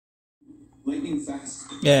lightning fast,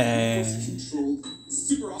 Yeah. voice controlled,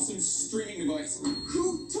 super awesome streaming device.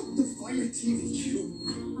 Who took the Fire TV Cube?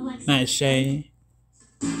 Nice Shay.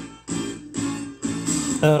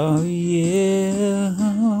 Oh yeah.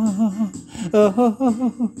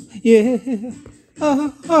 Oh yeah.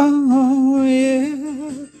 Oh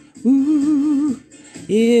yeah. Ooh.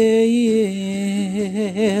 Yeah,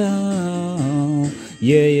 yeah.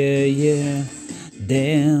 Yeah, yeah, yeah.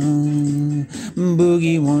 Damn.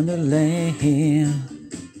 Boogie Wonderland.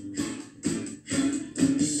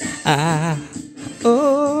 Ah.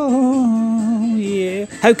 Oh, yeah.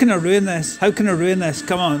 How can I ruin this? How can I ruin this?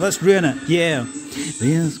 Come on, let's ruin it. Yeah.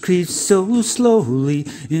 This creeps so slowly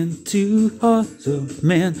into hearts of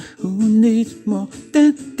men who need more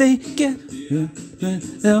than they get.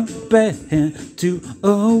 A bad hand to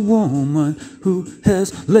a woman who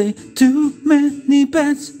has laid too many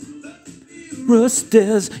bets. Russ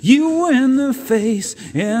stares you in the face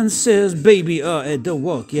and says, baby, it don't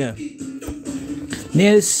work, yeah.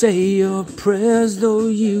 They say your prayers though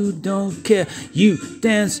you don't care. You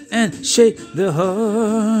dance and shake the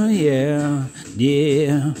heart, yeah,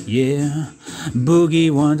 yeah, yeah. Boogie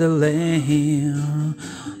Wonderland,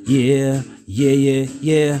 yeah, yeah, yeah,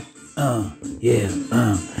 yeah, yeah,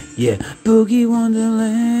 yeah. Boogie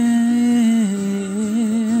Wonderland,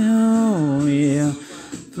 oh, yeah.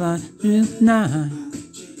 Fly midnight,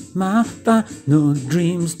 my final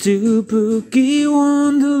dreams to Boogie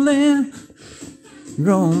Wonderland.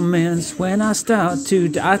 Romance when I start to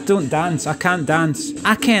I don't dance, I can't dance,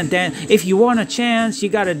 I can't dance. If you want a chance, you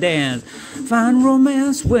gotta dance. Find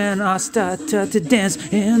romance when I start to dance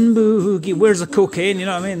and boogie. Where's the cocaine, you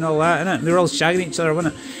know what I mean, all that, innit? They're all shagging each other,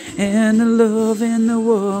 wasn't it? And the love in the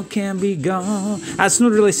world can be gone. That's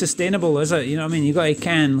not really sustainable, is it? You know what I mean? You gotta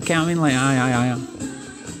can't I mean, like aye.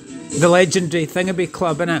 The legendary Thingaby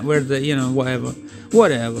Club, innit? Where the, you know, whatever.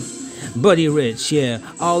 Buddy Rich, yeah.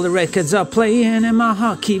 All the records are playing and my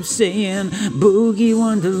heart keeps saying Boogie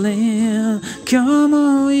Wonderland. Come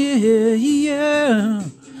on, yeah, yeah,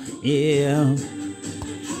 yeah.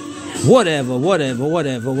 Whatever.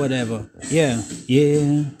 Yeah,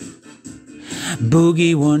 yeah.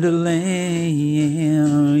 Boogie Wonderland,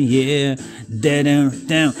 yeah.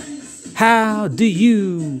 Down. How do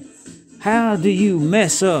you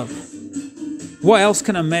mess up? What else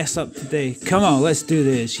can I mess up today? Come on, let's do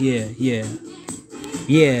this. Yeah.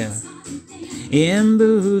 In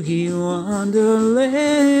Boogie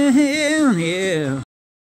Wonderland, yeah.